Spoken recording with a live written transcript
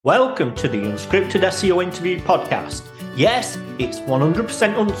Welcome to the Unscripted SEO Interview Podcast. Yes, it's 100%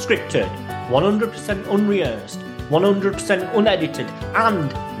 unscripted, 100% unrehearsed, 100% unedited, and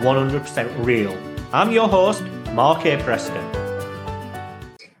 100% real. I'm your host, Mark A. Preston.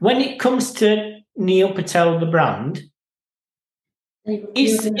 When it comes to Neil Patel, the brand,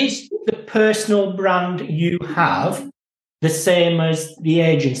 is the personal brand you have the same as the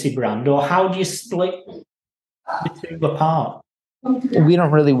agency brand, or how do you split the two apart? We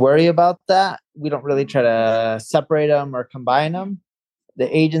don't really worry about that. We don't really try to separate them or combine them.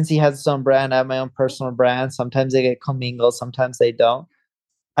 The agency has its own brand. I have my own personal brand. Sometimes they get commingled, sometimes they don't.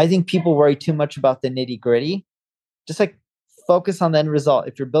 I think people worry too much about the nitty-gritty. Just like focus on the end result.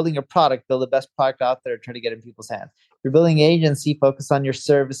 If you're building a product, build the best product out there, try to get it in people's hands. If you're building an agency, focus on your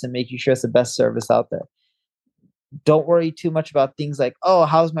service and making sure it's the best service out there. Don't worry too much about things like, oh,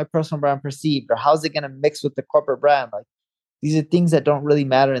 how's my personal brand perceived? Or how's it going to mix with the corporate brand? Like, these are things that don't really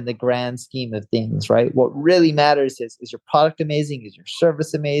matter in the grand scheme of things, right? What really matters is your product amazing? Is your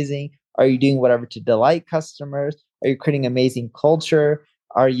service amazing? Are you doing whatever to delight customers? Are you creating amazing culture?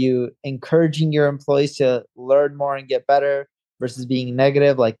 Are you encouraging your employees to learn more and get better versus being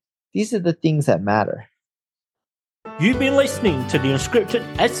negative? Like, these are the things that matter. You've been listening to the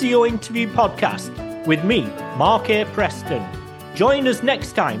Unscripted SEO Interview Podcast with me, Mark A. Preston. Join us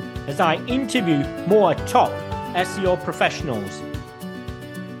next time as I interview more top SEO professionals.